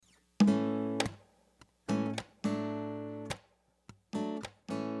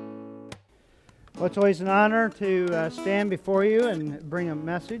Well, it's always an honor to stand before you and bring a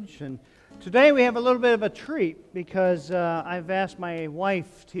message. And today we have a little bit of a treat because I've asked my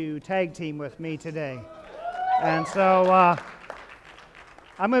wife to tag team with me today. And so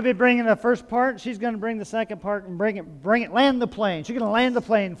I'm going to be bringing the first part. She's going to bring the second part and land the plane. She's going to land the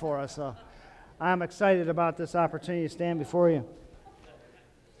plane for us. So I'm excited about this opportunity to stand before you.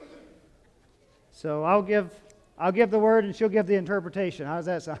 So I'll give the word and she'll give the interpretation. How does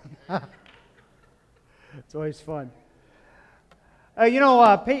that sound? It's always fun.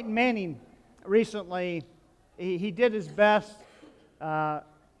 Peyton Manning recently, he did his best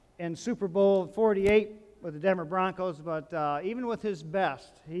in Super Bowl 48 with the Denver Broncos, but even with his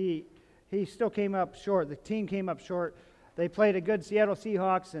best, he still came up short. The team came up short. They played a good Seattle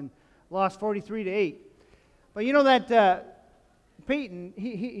Seahawks and lost 43-8. But you know that Peyton,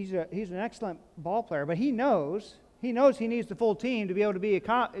 he's an excellent ball player, but he knows he needs the full team to be able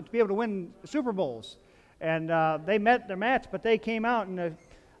to win Super Bowls. And they met their match, but they came out and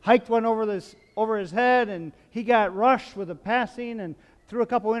hiked one over his head, and he got rushed with the passing and threw a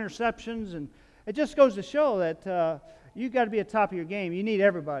couple interceptions. And it just goes to show that you've got to be at the top of your game. You need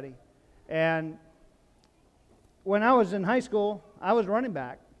everybody. And when I was in high school, I was running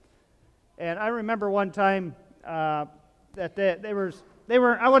back, and I remember one time that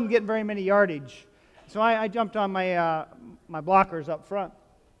I wasn't getting very many yardage, so I jumped on my blockers up front.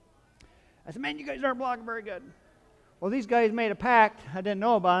 I said, man, you guys aren't blocking very good. Well, these guys made a pact. I didn't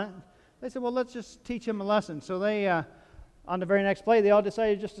know about it. They said, well, let's just teach them a lesson. So they, on the very next play, they all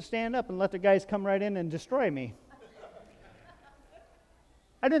decided just to stand up and let the guys come right in and destroy me.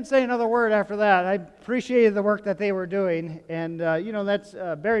 I didn't say another word after that. I appreciated the work that they were doing. And, that's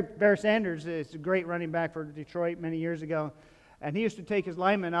Barry Sanders is a great running back for Detroit many years ago. And he used to take his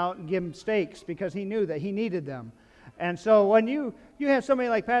linemen out and give them steaks because he knew that he needed them. And so when you have somebody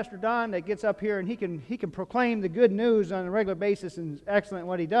like Pastor Don that gets up here and he can proclaim the good news on a regular basis and is excellent at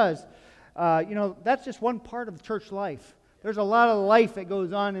what he does, that's just one part of church life. There's a lot of life that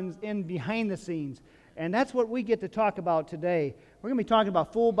goes on in behind the scenes. And that's what we get to talk about today. We're going to be talking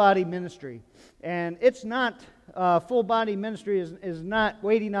about full body ministry. And it's not, full body ministry is not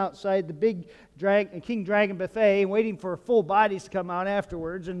waiting outside the big King Dragon buffet and waiting for full bodies to come out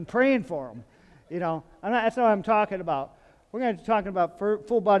afterwards and praying for them. That's not what I'm talking about. We're going to be talking about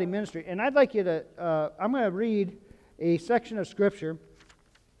full body ministry. And I'd like you to, I'm going to read a section of Scripture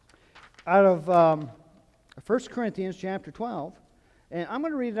out of 1 Corinthians chapter 12. And I'm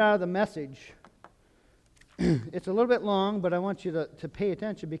going to read it out of the Message. It's a little bit long, but I want you to pay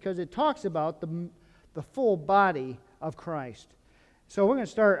attention because it talks about the full body of Christ. So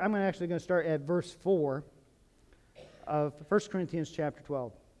I'm actually going to start at verse 4 of 1 Corinthians chapter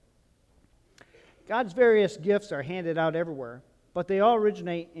 12. God's various gifts are handed out everywhere, but they all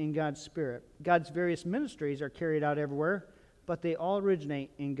originate in God's Spirit. God's various ministries are carried out everywhere, but they all originate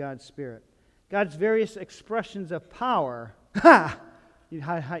in God's Spirit. God's various expressions of power,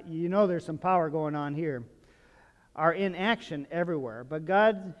 there's some power going on here, are in action everywhere, but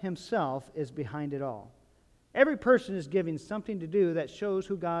God Himself is behind it all. Every person is giving something to do that shows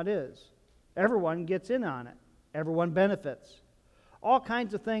who God is. Everyone gets in on it. Everyone benefits. All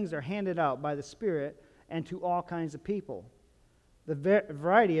kinds of things are handed out by the Spirit and to all kinds of people. The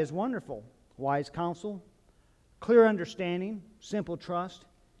variety is wonderful. Wise counsel, clear understanding, simple trust,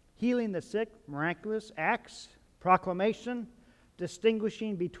 healing the sick, miraculous acts, proclamation,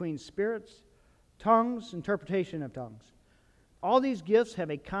 distinguishing between spirits, tongues, interpretation of tongues. All these gifts have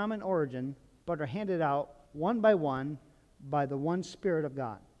a common origin, but are handed out one by the one Spirit of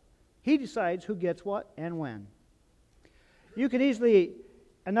God. He decides who gets what and when. You can easily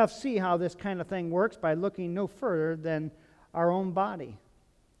enough see how this kind of thing works by looking no further than our own body.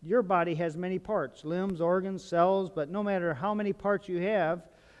 Your body has many parts, limbs, organs, cells, but no matter how many parts you have,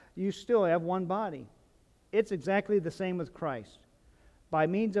 you still have one body. It's exactly the same with Christ. By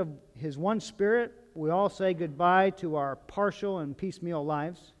means of His one Spirit, we all say goodbye to our partial and piecemeal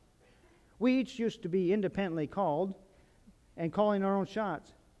lives. We each used to be independently called and calling our own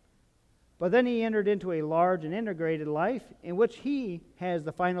shots. But then He entered into a large and integrated life in which He has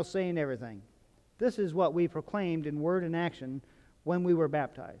the final say in everything. This is what we proclaimed in word and action when we were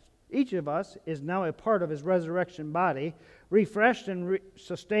baptized. Each of us is now a part of His resurrection body, refreshed and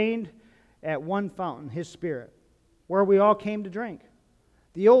sustained at one fountain, His Spirit, where we all came to drink.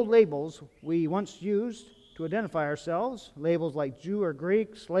 The old labels we once used to identify ourselves, labels like Jew or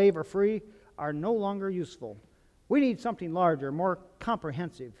Greek, slave or free, are no longer useful. We need something larger, more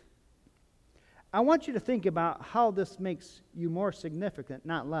comprehensive. I want you to think about how this makes you more significant,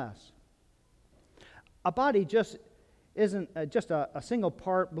 not less. A body just isn't just a single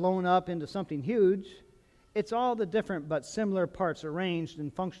part blown up into something huge. It's all the different but similar parts arranged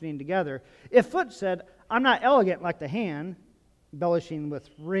and functioning together. If foot said, I'm not elegant like the hand, embellishing with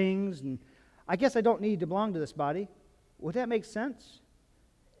rings, and I guess I don't need to belong to this body, would that make sense?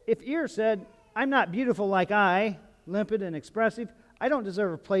 If ear said, I'm not beautiful like eye, limpid and expressive, I don't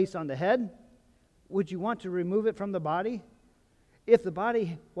deserve a place on the head, would you want to remove it from the body? If the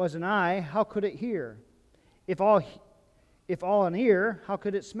body was an eye, how could it hear? If all an ear, how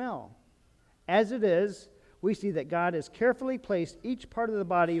could it smell? As it is, we see that God has carefully placed each part of the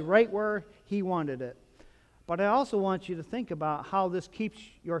body right where He wanted it. But I also want you to think about how this keeps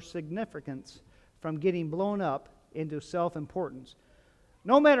your significance from getting blown up into self-importance.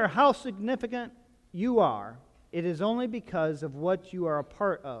 No matter how significant you are, it is only because of what you are a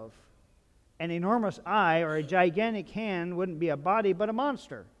part of. An enormous eye or a gigantic hand wouldn't be a body but a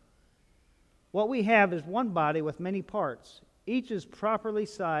monster. What we have is one body with many parts. Each is properly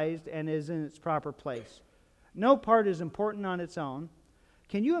sized and is in its proper place. No part is important on its own.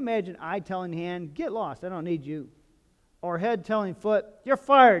 Can you imagine eye telling hand, get lost, I don't need you? Or head telling foot, you're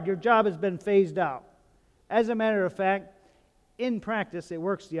fired, your job has been phased out. As a matter of fact, in practice it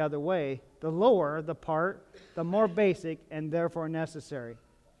works the other way. The lower the part, the more basic and therefore necessary.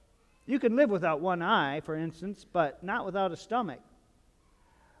 You can live without one eye, for instance, but not without a stomach.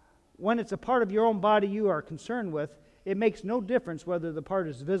 When it's a part of your own body you are concerned with, it makes no difference whether the part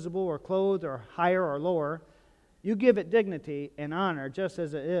is visible or clothed or higher or lower. You give it dignity and honor just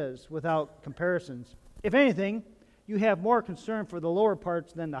as it is, without comparisons. If anything, you have more concern for the lower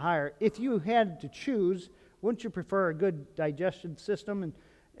parts than the higher. If you had to choose, wouldn't you prefer a good digestion system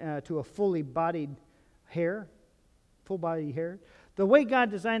to a full bodied hair? The way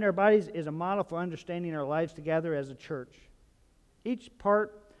God designed our bodies is a model for understanding our lives together as a church. Each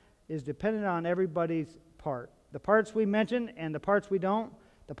part is dependent on everybody's part. The parts we mention and the parts we don't,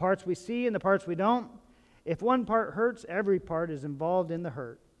 the parts we see and the parts we don't. If one part hurts, every part is involved in the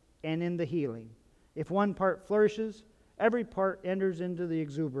hurt and in the healing. If one part flourishes, every part enters into the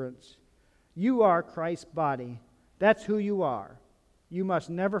exuberance. You are Christ's body. That's who you are. You must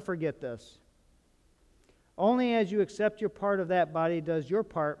never forget this. Only as you accept your part of that body does your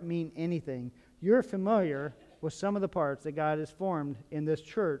part mean anything. You're familiar with some of the parts that God has formed in this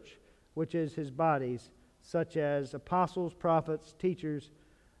church, which is His bodies, such as apostles, prophets, teachers,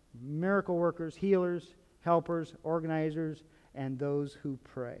 miracle workers, healers, helpers, organizers, and those who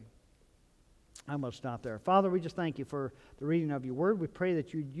pray. I'm going to stop there. Father, we just thank You for the reading of Your Word. We pray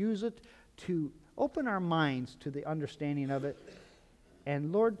that You'd use it to open our minds to the understanding of it.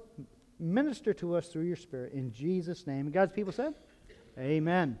 And Lord, minister to us through Your Spirit in Jesus' name. And God's people said,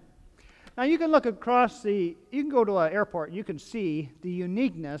 amen. Now you can look across you can go to an airport and you can see the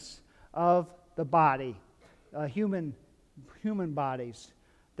uniqueness of the body, human bodies.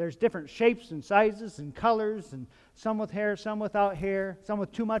 There's different shapes and sizes and colors, and some with hair, some without hair, some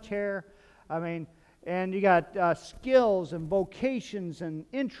with too much hair. And you got skills and vocations and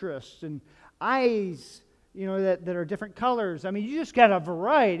interests and eyes, that are different colors. You just got a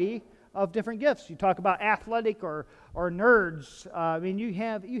variety of different gifts. You talk about athletic or nerds.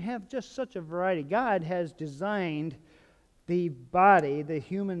 You have just such a variety. God has designed the body, the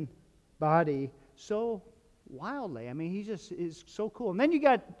human body, so wildly. He just is so cool. And then you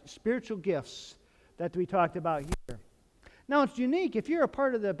got spiritual gifts that we talked about here. Now it's unique. If you're a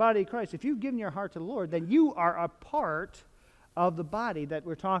part of the body of Christ, if you've given your heart to the Lord, then you are a part of the body that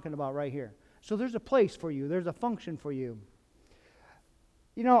we're talking about right here. So there's a place for you. There's a function for you.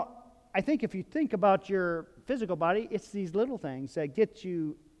 I think if you think about your physical body, it's these little things that get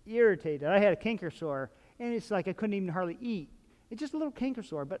you irritated. I had a canker sore, and it's like I couldn't even hardly eat. It's just a little canker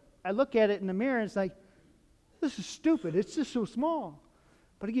sore, but I look at it in the mirror, and it's like, this is stupid. It's just so small.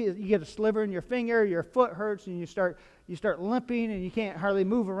 But you get a sliver in your finger, your foot hurts, and you start limping, and you can't hardly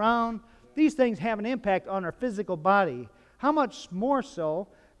move around. These things have an impact on our physical body. How much more so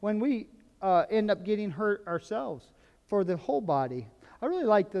when we end up getting hurt ourselves for the whole body? I really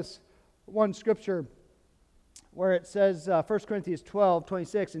like this one scripture where it says, 1 Corinthians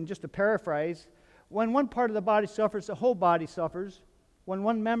 12:26, and just to paraphrase, when one part of the body suffers, the whole body suffers. When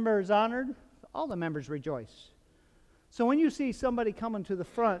one member is honored, all the members rejoice. So when you see somebody coming to the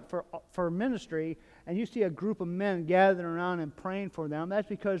front for ministry, and you see a group of men gathering around and praying for them, that's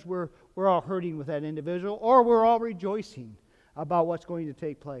because we're all hurting with that individual, or we're all rejoicing about what's going to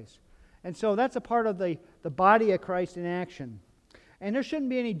take place. And so that's a part of the body of Christ in action. And there shouldn't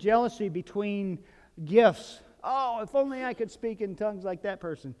be any jealousy between gifts. Oh, if only I could speak in tongues like that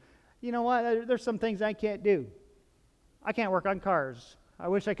person. You know what? There's some things I can't do. I can't work on cars. I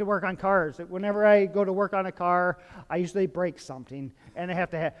wish I could work on cars. Whenever I go to work on a car, I usually break something, and I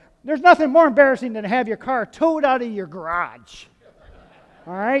have to have. There's nothing more embarrassing than to have your car towed out of your garage.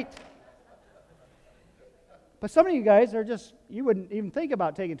 All right? But some of you guys are just, you wouldn't even think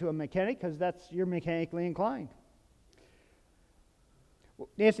about taking it to a mechanic because you're mechanically inclined.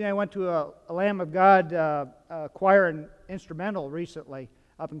 Nancy and I went to a Lamb of God choir and instrumental recently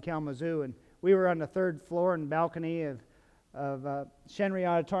up in Kalamazoo, and we were on the third floor and balcony of Shenry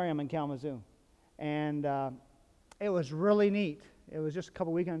Auditorium in Kalamazoo. And it was really neat. It was just a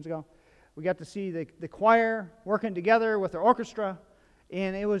couple weekends ago. We got to see the choir working together with their orchestra,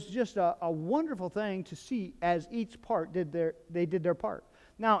 and it was just a wonderful thing to see as each part did their part.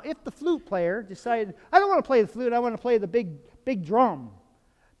 Now, if the flute player decided, I don't want to play the flute, I want to play the big drum,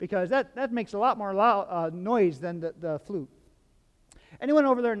 because that makes a lot more noise than the flute. And he went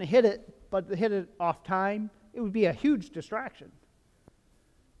over there and hit it, but to hit it off time, it would be a huge distraction.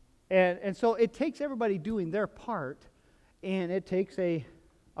 And so it takes everybody doing their part, and it takes a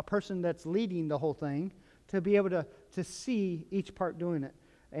person that's leading the whole thing to be able to see each part doing it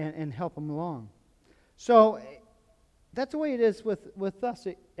and help them along. So that's the way it is with us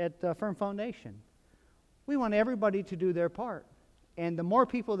at Firm Foundation. We want everybody to do their part. And the more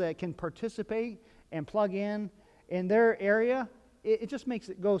people that can participate and plug in their area, it just makes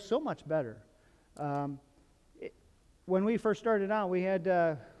it go so much better. When we first started out, we had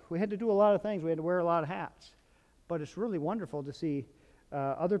to do a lot of things. We had to wear a lot of hats. But it's really wonderful to see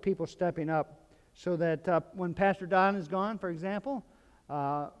other people stepping up so that when Pastor Don is gone, for example,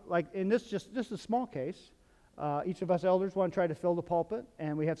 like in this is a small case, each of us elders want to try to fill the pulpit,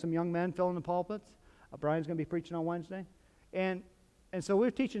 and we have some young men filling the pulpits. Brian's going to be preaching on Wednesday. And so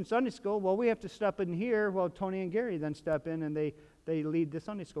we're teaching Sunday school. Well, we have to step in here. Well, Tony and Gary then step in, and they lead the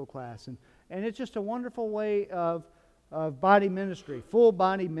Sunday school class. And it's just a wonderful way of body ministry, full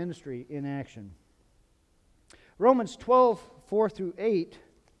body ministry in action. Romans 12:4-8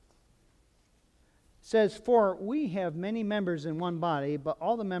 says, "For we have many members in one body, but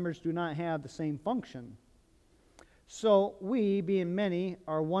all the members do not have the same function. So we, being many,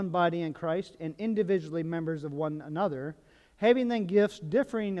 are one body in Christ, and individually members of one another. Having then gifts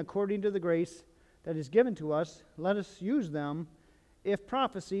differing according to the grace that is given to us, let us use them. If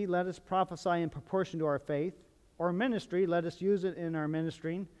prophecy, let us prophesy in proportion to our faith. Or ministry, let us use it in our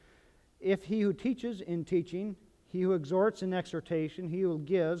ministering. If he who teaches, in teaching. He who exhorts, in exhortation. He who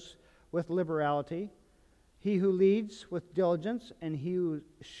gives, with liberality. He who leads, with diligence. And he who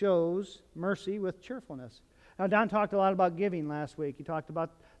shows mercy, with cheerfulness." Now, Don talked a lot about giving last week. He talked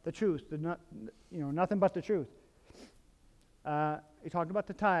about the truth, nothing but the truth. He talked about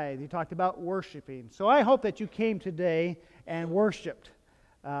the tithe. He talked about worshiping. So I hope that you came today and worshiped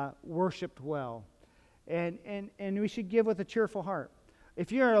well. And we should give with a cheerful heart.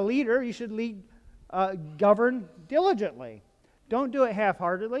 If you're a leader, you should govern diligently. Don't do it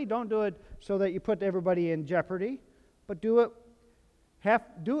half-heartedly. Don't do it so that you put everybody in jeopardy, but do it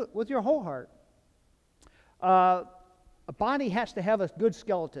with your whole heart. A body has to have a good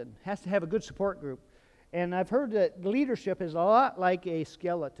skeleton, has to have a good support group. And I've heard that leadership is a lot like a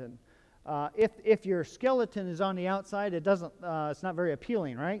skeleton. If your skeleton is on the outside, it's not very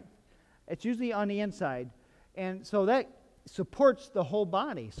appealing, right? It's usually on the inside. And so that supports the whole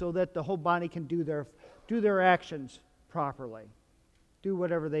body so that the whole body can do their actions properly, do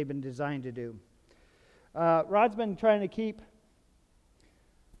whatever they've been designed to do. Rod's been trying to keep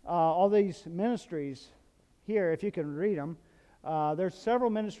all these ministries here, if you can read them. There's several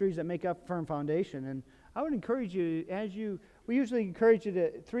ministries that make up Firm Foundation, and I would encourage you, we usually encourage you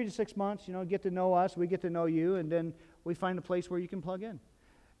to 3 to 6 months, get to know us, we get to know you, and then we find a place where you can plug in.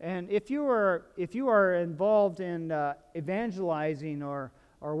 And if you are involved in evangelizing or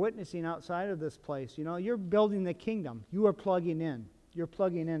witnessing outside of this place, you're building the kingdom. You are plugging in. You're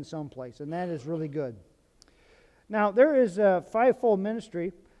plugging in someplace, and that is really good. Now, there is a fivefold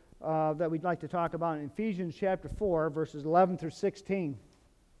ministry that we'd like to talk about in Ephesians chapter 4, verses 11 through 16.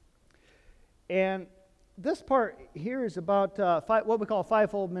 And this part here is about what we call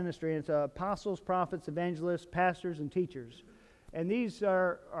fivefold ministry. It's apostles, prophets, evangelists, pastors, and teachers. And these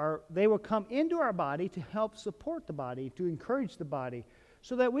they will come into our body to help support the body, to encourage the body,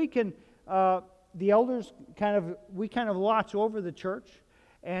 so that we can, the elders kind of watch over the church,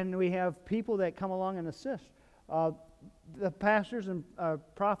 and we have people that come along and assist. The pastors and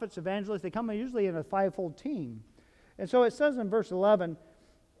prophets, evangelists, they come usually in a fivefold team. And so it says in verse 11,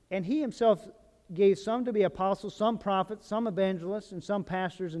 "And he himself gave some to be apostles, some prophets, some evangelists, and some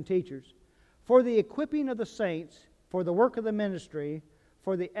pastors and teachers, for the equipping of the saints, for the work of the ministry,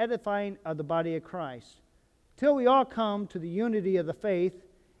 for the edifying of the body of Christ, till we all come to the unity of the faith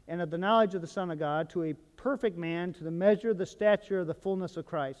and of the knowledge of the Son of God, to a perfect man, to the measure of the stature of the fullness of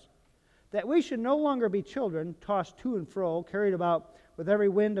Christ, that we should no longer be children, tossed to and fro, carried about with every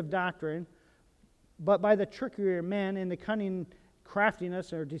wind of doctrine, but by the trickery of men and the cunning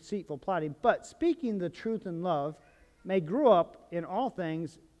craftiness or deceitful plotting, but speaking the truth in love, may grow up in all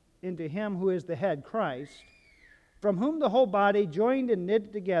things into him who is the head, Christ, from whom the whole body, joined and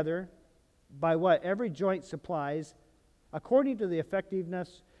knit together by what every joint supplies, according to the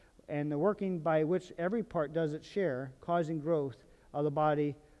effectiveness and the working by which every part does its share, causing growth of the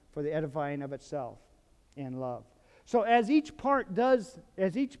body for the edifying of itself in love. So as each part of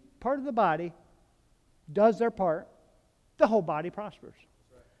the body does their part, the whole body prospers.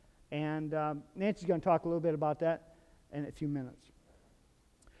 Right. And Nancy's going to talk a little bit about that in a few minutes.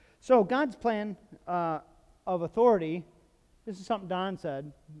 So God's plan of authority, this is something Don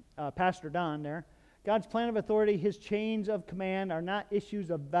said, Pastor Don there. God's plan of authority, his chains of command are not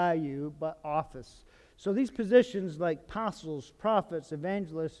issues of value, but office. So these positions like apostles, prophets,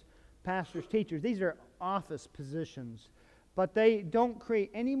 evangelists, pastors, teachers, these are office positions. But they don't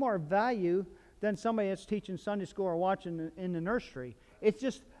create any more value than somebody that's teaching Sunday school or watching in the nursery. It's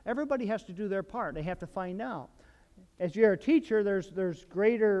just everybody has to do their part. They have to find out. As you're a teacher, there's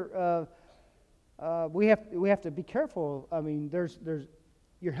greater. We have to be careful. I mean,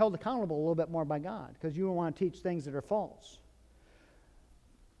 you're held accountable a little bit more by God because you don't want to teach things that are false.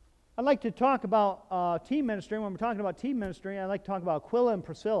 I'd like to talk about team ministry. When we're talking about team ministry, I'd like to talk about Aquila and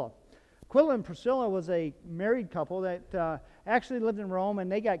Priscilla. Aquila and Priscilla was a married couple that actually lived in Rome,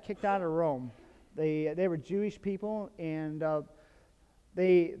 and they got kicked out of Rome. They were Jewish people, and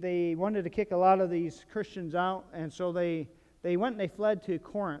they wanted to kick a lot of these Christians out, and so they went and they fled to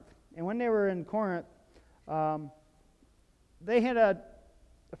Corinth. And when they were in Corinth, they had a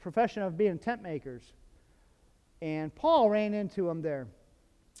profession of being tent makers. And Paul ran into them there.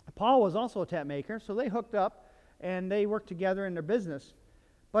 Paul was also a tent maker, so they hooked up, and they worked together in their business.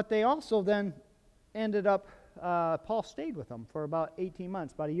 But they also then ended up, Paul stayed with them for about 18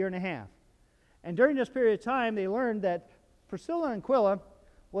 months, about a year and a half. And during this period of time, they learned that Priscilla and Aquila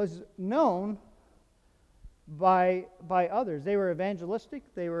was known by others. They were evangelistic.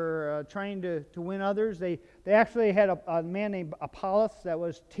 They were trying to win others. They actually had a man named Apollos that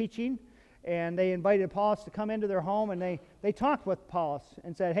was teaching, and they invited Apollos to come into their home, and they talked with Apollos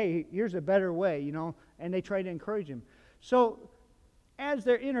and said, hey, here's a better way, and they tried to encourage him. So as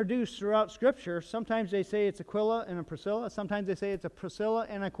they're introduced throughout Scripture, sometimes they say it's Aquila and a Priscilla. Sometimes they say it's a Priscilla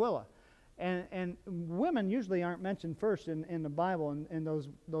and Aquila. And women usually aren't mentioned first in the Bible in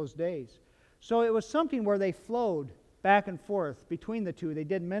those days. So it was something where they flowed back and forth between the two. They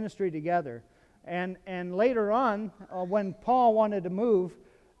did ministry together. And later on, when Paul wanted to move,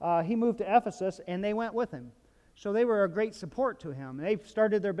 he moved to Ephesus, and they went with him. So they were a great support to him. They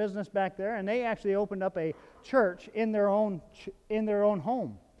started their business back there, and they actually opened up a church in their own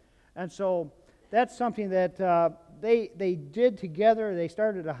home. And so that's something that they did together. They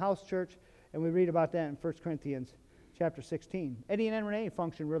started a house church, and we read about that in 1 Corinthians chapter 16. Eddie and Renee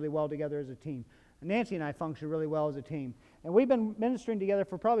function really well together as a team. Nancy and I function really well as a team. And we've been ministering together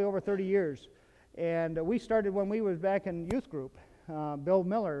for probably over 30 years. And we started when we was back in youth group. Bill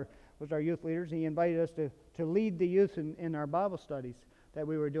Miller was our youth leader. He invited us to lead the youth in our Bible studies that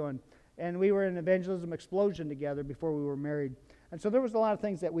we were doing. And we were in Evangelism Explosion together before we were married. And so there was a lot of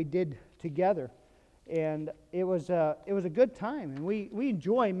things that we did together. And it was a good time, and we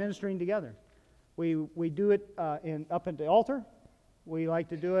enjoy ministering together. We do it up at the altar. We like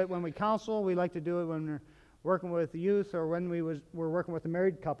to do it when we counsel. We like to do it when we're working with the youth, or when we're working with the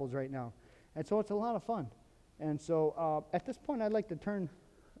married couples right now. And so it's a lot of fun. And so at this point, I'd like to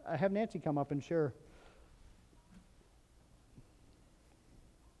have Nancy come up and share.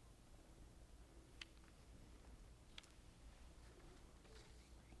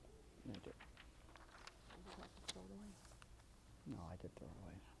 No, I did throw it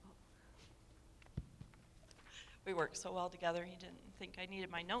away. We worked so well together, he didn't think I needed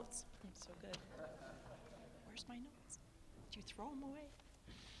my notes. I'm so good. Where's my notes? Did you throw them away?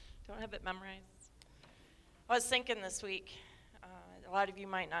 Don't have it memorized. I was thinking this week, a lot of you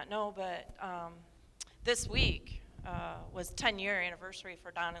might not know, but this week was 10-year anniversary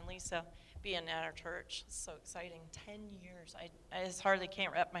for Don and Lisa being at our church. It's so exciting. 10 years. I just hardly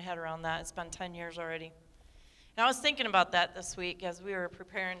can't wrap my head around that. It's been 10 years already. And I was thinking about that this week as we were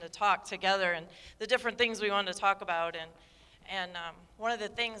preparing to talk together and the different things we wanted to talk about. And one of the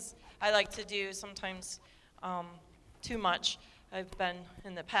things I like to do sometimes too much, I've been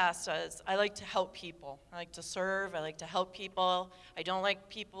in the past is I like to help people. I like to serve. I like to help people. I don't like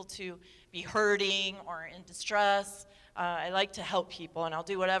people to be hurting or in distress. I like to help people, and I'll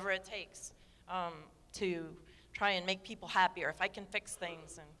do whatever it takes to try and make people happier if I can fix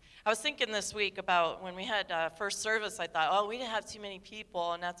things. And I was thinking this week about when we had first service, I thought, oh, we didn't have too many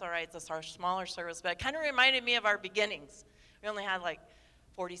people, and that's all right. It's our smaller service. But it kind of reminded me of our beginnings. We only had like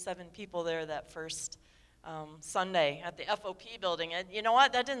 47 people there that first Sunday at the FOP building. And you know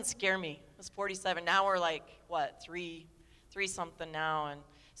what? That didn't scare me. It was 47. Now we're like, what, three something now. And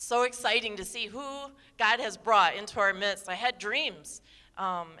so exciting to see who God has brought into our midst. I had dreams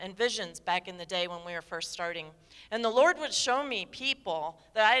and visions back in the day when we were first starting. And the Lord would show me people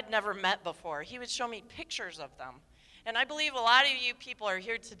that I had never met before. He would show me pictures of them. And I believe a lot of you people are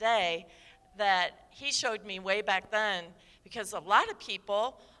here today that He showed me way back then, because a lot of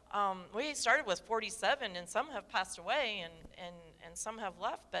people, we started with 47, and some have passed away, and some have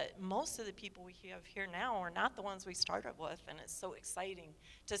left, but most of the people we have here now are not the ones we started with, and it's so exciting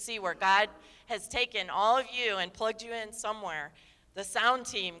to see where God has taken all of you and plugged you in somewhere. The sound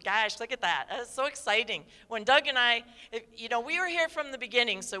team, gosh, look at that. That is so exciting. When Doug and I, we were here from the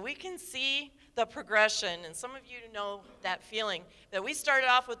beginning, so we can see the progression, and some of you know that feeling, that we started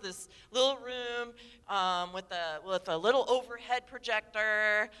off with this little room with a little overhead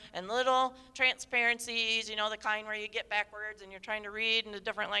projector and little transparencies, the kind where you get backwards and you're trying to read in a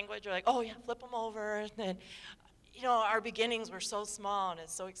different language. You're like, oh yeah, flip them over. And our beginnings were so small, and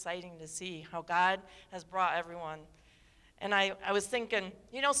it's so exciting to see how God has brought everyone. And I was thinking,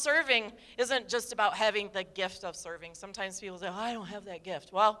 serving isn't just about having the gift of serving. Sometimes people say, oh, I don't have that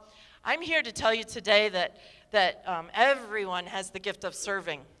gift. Well, I'm here to tell you today that everyone has the gift of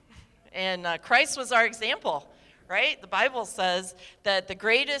serving. And Christ was our example, right? The Bible says that the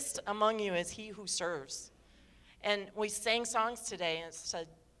greatest among you is he who serves. And we sang songs today, and it said,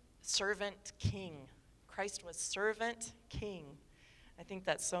 servant king. Christ was servant king. I think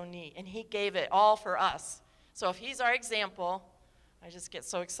that's so neat. And he gave it all for us. So if he's our example, I just get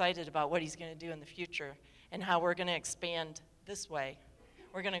so excited about what he's going to do in the future and how we're going to expand this way.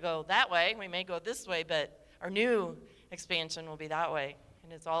 We're going to go that way. We may go this way, but our new expansion will be that way.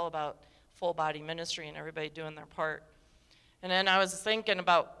 And it's all about full body ministry and everybody doing their part. And then I was thinking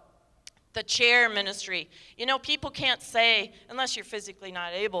about the chair ministry. People can't say, unless you're physically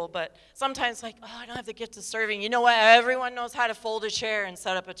not able, but sometimes like, oh, I don't have the gift of serving. You know what? Everyone knows how to fold a chair and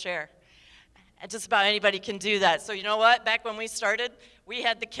set up a chair. And just about anybody can do that. So you know what? Back when we started, we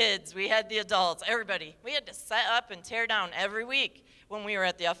had the kids, we had the adults, everybody. We had to set up and tear down every week when we were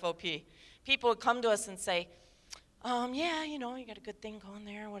at the FOP. People would come to us and say, yeah, you got a good thing going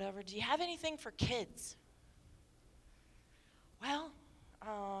there, whatever. Do you have anything for kids? Well,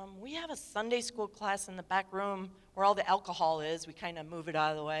 we have a Sunday school class in the back room where all the alcohol is. We kind of move it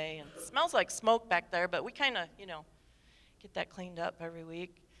out of the way. And it smells like smoke back there, but we kind of, get that cleaned up every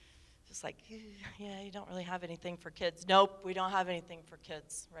week. Just like, yeah, you don't really have anything for kids. Nope, we don't have anything for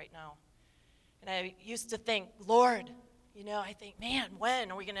kids right now. And I used to think, Lord, I think, man,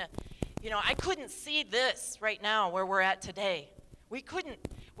 when are we going to, I couldn't see this right now where we're at today. We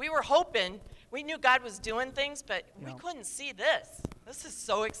were hoping, we knew God was doing things, but we couldn't see this. This is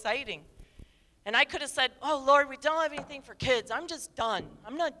so exciting. And I could have said, oh, Lord, we don't have anything for kids. I'm just done.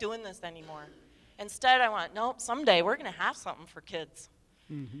 I'm not doing this anymore. Instead, I went, nope, someday we're going to have something for kids.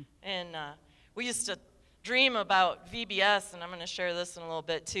 Mm-hmm. And we used to dream about VBS, and I'm going to share this in a little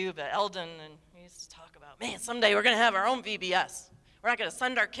bit too, but Eldon and we used to talk about, man, someday we're going to have our own VBS. We're not going to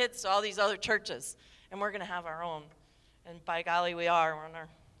send our kids to all these other churches, and we're going to have our own. And by golly, we are. We're in our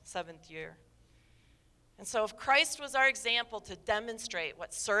 7th year. And so if Christ was our example to demonstrate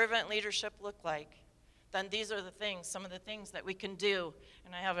what servant leadership looked like, then these are the things, some of the things that we can do.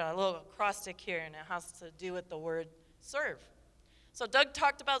 And I have a little acrostic here, and it has to do with the word serve. So Doug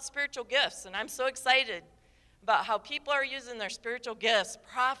talked about spiritual gifts, and I'm so excited about how people are using their spiritual gifts.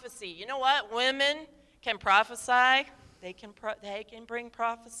 Prophecy. You know what? Women can prophesy. They can bring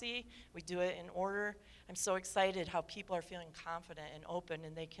prophecy. We do it in order. I'm so excited how people are feeling confident and open,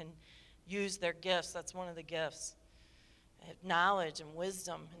 and they can use their gifts. That's one of the gifts. Knowledge and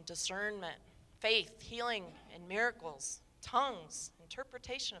wisdom and discernment, faith, healing, and miracles, tongues,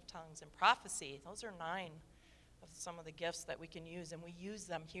 interpretation of tongues, and prophecy. Those are 9 of some of the gifts that we can use, and we use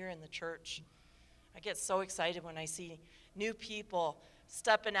them here in the church. I get so excited when I see new people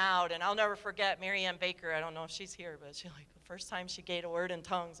stepping out, and I'll never forget Mary Ann Baker. I don't know if she's here, but the first time she gave a word in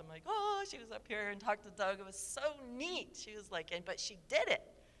tongues, I'm like, oh, she was up here and talked to Doug. It was so neat. She was like, but she did it.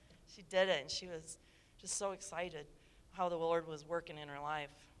 She did it, and she was just so excited how the Lord was working in her life.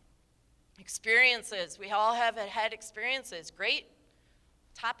 Experiences. We all have had experiences, great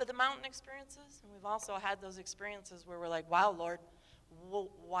top of the mountain experiences, and we've also had those experiences where we're like, wow, Lord,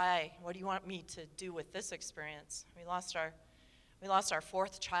 why? What do you want me to do with this experience? We lost our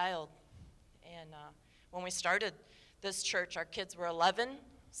fourth child, and when we started this church, our kids were 11,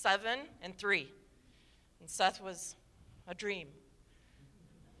 7, and 3, and Seth was a dream.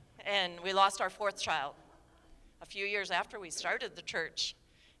 And we lost our fourth child a few years after we started the church.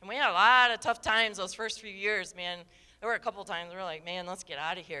 And we had a lot of tough times those first few years, man. There were a couple times we were like, man, let's get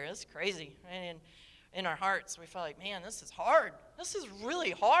out of here. This is crazy. And in our hearts, we felt like, man, this is hard. This is really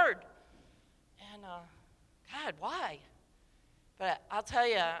hard. And God, why? But I'll tell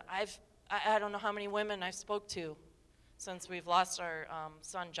you, I don't know how many women I've spoke to since we've lost our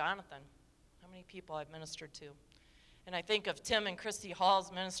son, Jonathan. How many people I've ministered to. And I think of Tim and Christy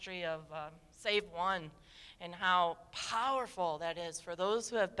Hall's ministry of Save One, and how powerful that is for those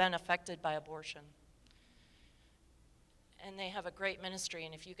who have been affected by abortion. And they have a great ministry,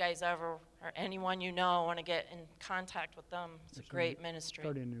 and if you guys ever, or anyone you know, want to get in contact with them, it's a great ministry.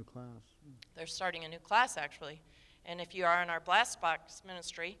 Starting a new class. They're starting a new class, actually. And if you are in our Blast Box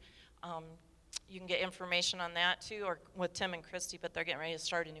ministry, you can get information on that, too, or with Tim and Christy, but they're getting ready to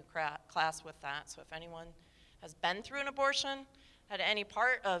start a new class with that. So if anyone has been through an abortion, had any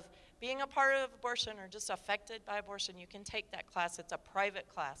part of being a part of abortion or just affected by abortion, you can take that class. It's a private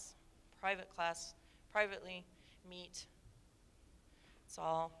class, privately meet. It's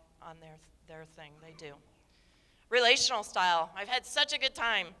all on their thing they do. Relational style. I've had such a good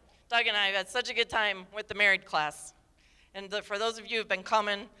time. Doug and I have had such a good time with the married class. And for those of you who've been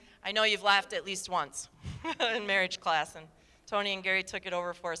coming, I know you've laughed at least once in marriage class. And Tony and Gary took it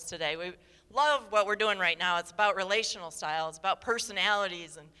over for us today. We love what we're doing right now. It's about relational style. It's about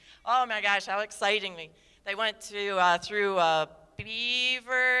personalities. And oh my gosh, how exciting. They went to through a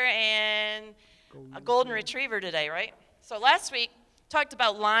beaver and a golden retriever today, right? So last week, talked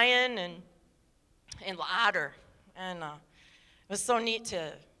about lion and otter. And it was so neat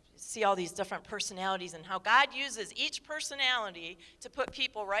to see all these different personalities and how God uses each personality to put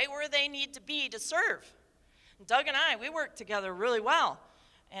people right where they need to be to serve. Doug and I, we work together really well.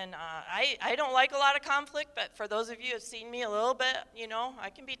 And I don't like a lot of conflict, but for those of you who have seen me a little bit, you know, I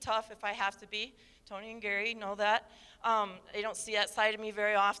can be tough if I have to be. Tony and Gary know that. They don't see that side of me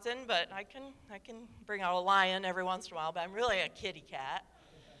very often, but I can bring out a lion every once in a while, but I'm really a kitty cat.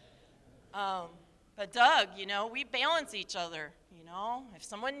 But Doug, you know, we balance each other, you know. If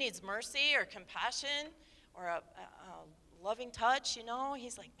someone needs mercy or compassion or a loving touch, you know,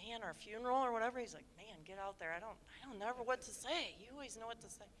 he's like, man, or a funeral or whatever, he's like, man, get out there. I don't know what to say. You always know what to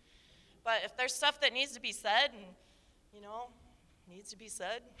say. But if there's stuff that needs to be said and, you know, needs to be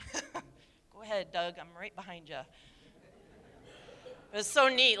said, go ahead, Doug, I'm right behind you. It was so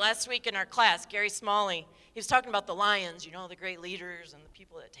neat. Last week in our class, Gary Smalley, he was talking about the lions, you know, the great leaders and the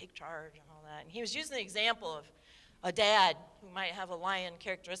people that take charge and all that. And he was using the example of a dad who might have a lion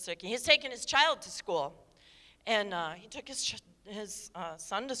characteristic. And he's taking his child to school. And he took his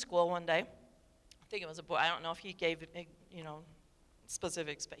son to school one day. I think it was a boy. I don't know if he gave, you know,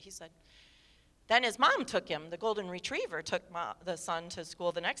 specifics, but he said, then his mom took him. The golden retriever took the son to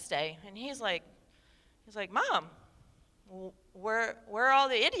school the next day. And he's like, Mom, where are all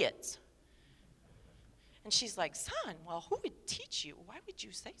the idiots? And she's like, son, well, who would teach you? Why would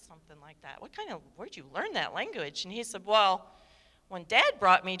you say something like that? Where'd you learn that language? And he said, well, when Dad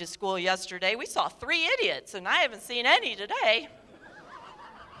brought me to school yesterday, we saw 3 idiots, and I haven't seen any today.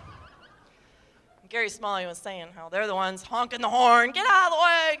 Gary Smalley was saying how they're the ones honking the horn, get out of the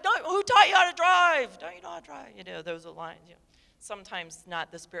way, who taught you how to drive? Don't you know how to drive? You know, those are lions. You know, sometimes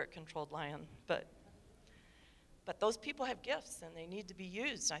not the spirit-controlled lion, but those people have gifts, and they need to be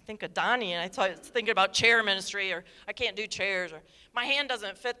used. I think of Donnie, and I was thinking about chair ministry, or I can't do chairs, or my hand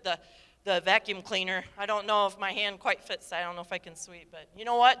doesn't fit the vacuum cleaner. I don't know if my hand quite fits. I don't know if I can sweep, but you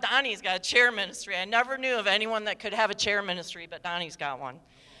know what? Donnie's got a chair ministry. I never knew of anyone that could have a chair ministry, but Donnie's got one.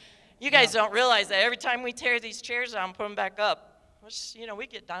 You guys don't realize that every time we tear these chairs down and put them back up, which, you know, we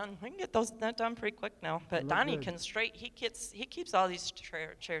get that done pretty quick now. But Donnie can he keeps all these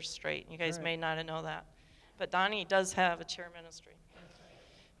chairs straight. You guys may not know that. But Donnie does have a chair ministry.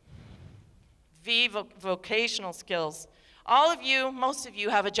 Vocational skills. All of you, most of you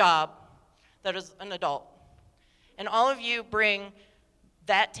have a job that is an adult. And all of you bring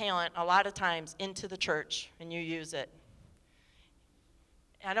that talent a lot of times into the church, and you use it.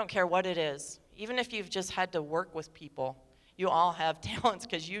 I don't care what it is. Even if you've just had to work with people, you all have talents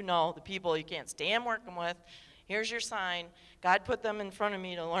because you know the people you can't stand working with. Here's your sign. God put them in front of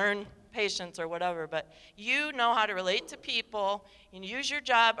me to learn patience or whatever, but you know how to relate to people. You use your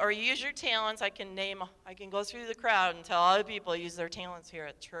job or you use your talents. I can go through the crowd and tell other people use their talents here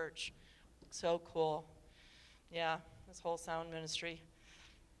at church. So cool. Yeah, this whole sound ministry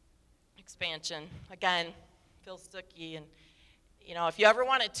expansion. Again, Phil Stuckey, and if you ever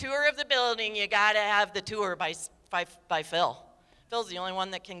want a tour of the building, you got to have the tour by Phil. Phil's the only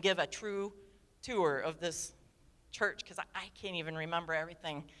one that can give a true tour of this church, because I can't even remember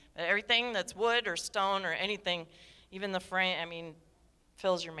everything. But everything that's wood or stone or anything, even the frame,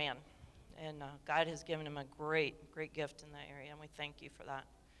 Phil's your man. And God has given him a great, great gift in that area, and we thank you for that.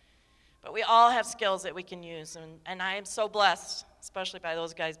 But we all have skills that we can use, and I am so blessed, especially by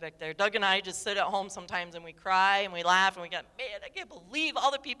those guys back there. Doug and I just sit at home sometimes, and we cry, and we laugh, and we go, man, I can't believe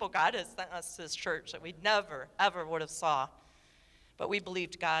all the people God has sent us to this church that we never, ever would have saw. But we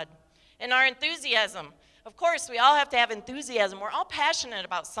believed God. And our enthusiasm. Of course, we all have to have enthusiasm. We're all passionate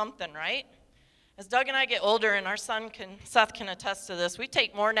about something, right? As Doug and I get older, and our son, Seth, can attest to this, we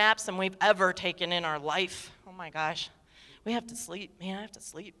take more naps than we've ever taken in our life. Oh, my gosh. We have to sleep. Man, I have to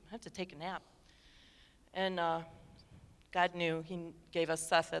sleep. I have to take a nap. And God knew. He gave us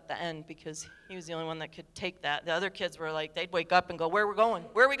Seth at the end because he was the only one that could take that. The other kids were like, they'd wake up and go, where are we going?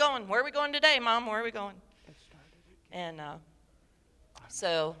 Where are we going? Where are we going today, Mom? Where are we going? And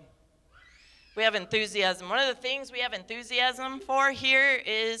so we have enthusiasm. One of the things we have enthusiasm for here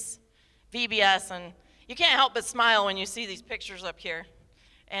is VBS. And you can't help but smile when you see these pictures up here.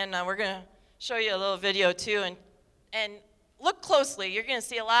 And we're going to show you a little video, too. And look closely. You're going to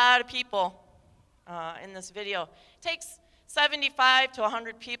see a lot of people in this video. It takes 75 to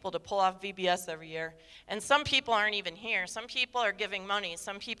 100 people to pull off VBS every year. And some people aren't even here. Some people are giving money.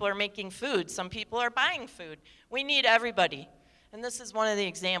 Some people are making food. Some people are buying food. We need everybody. And this is one of the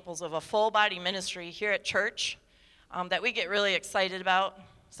examples of a full-body ministry here at church that we get really excited about.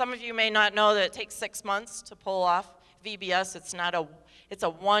 Some of you may not know that it takes 6 months to pull off VBS. It's a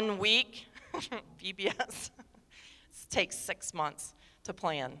 1 week VBS. It takes 6 months to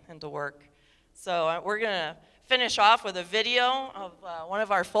plan and to work. So we're going to finish off with a video of one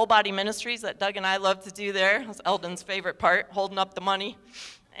of our full-body ministries that Doug and I love to do there. It's Eldon's favorite part, holding up the money.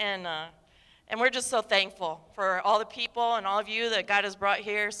 And we're just so thankful for all the people and all of you that God has brought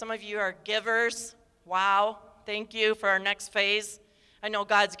here. Some of you are givers. Wow. Thank you for our next phase. I know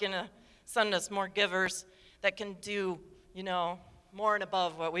God's going to send us more givers that can do, more and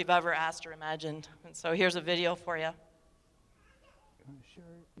above what we've ever asked or imagined. And so here's a video for you. You want to share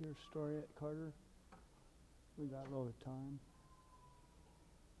your story at Carter? We got a little time.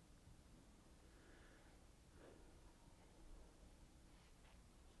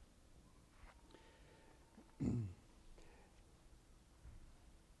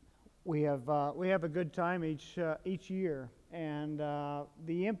 We have a good time each year, and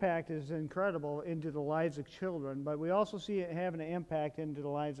the impact is incredible into the lives of children. But we also see it having an impact into the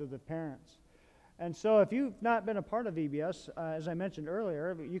lives of the parents. And so if you've not been a part of VBS, as I mentioned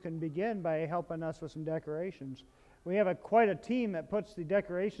earlier, you can begin by helping us with some decorations. We have quite a team that puts the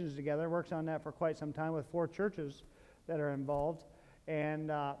decorations together, works on that for quite some time with 4 churches that are involved. And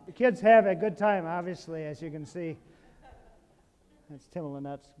the kids have a good time, obviously, as you can see. That's Tim and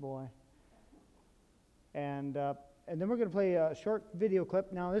Lynette's boy. And then we're going to play a short video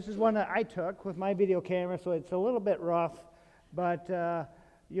clip. Now, this is one that I took with my video camera, so it's a little bit rough, but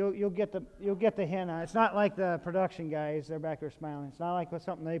you'll get the hint on it. It's not like the production guys; they're back there smiling. It's not like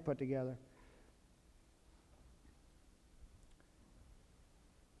something they put together.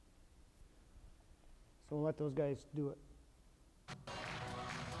 So we'll let those guys do it.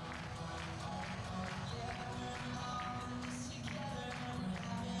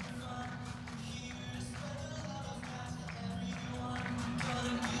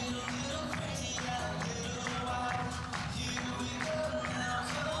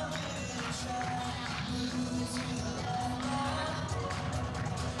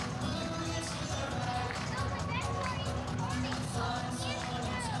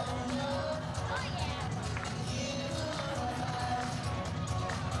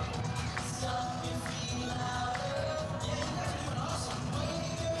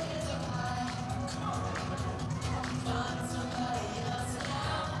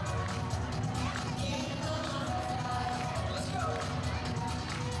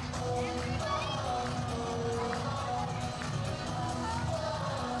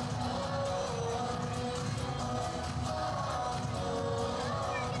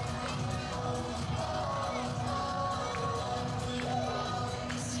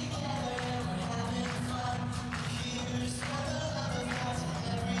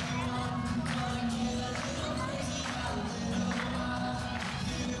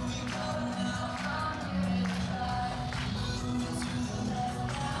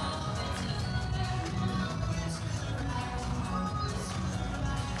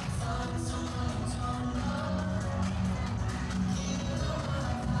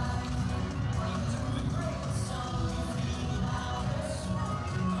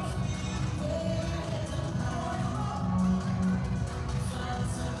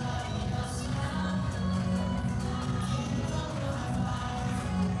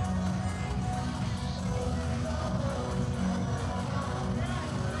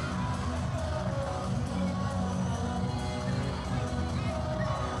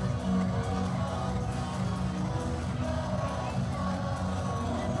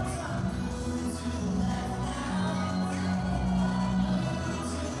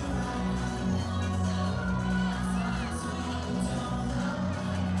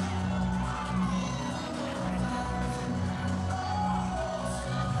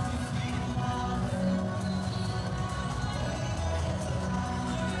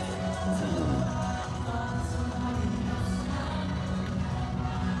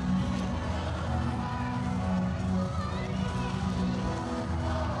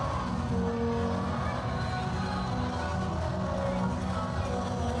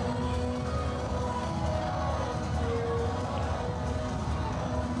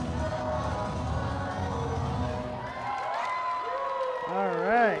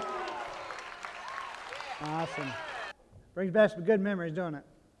 Brings back some good memories, don't it?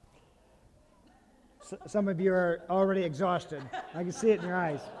 Some of you are already exhausted. I can see it in your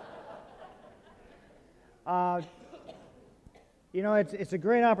eyes. It's a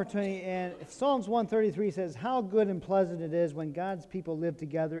great opportunity, and Psalms 133 says, how good and pleasant it is when God's people live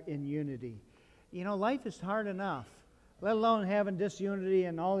together in unity. Life is hard enough, let alone having disunity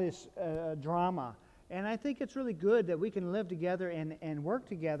and all this drama. And I think it's really good that we can live together and work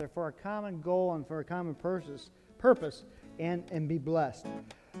together for a common goal and for a common purpose and be blessed.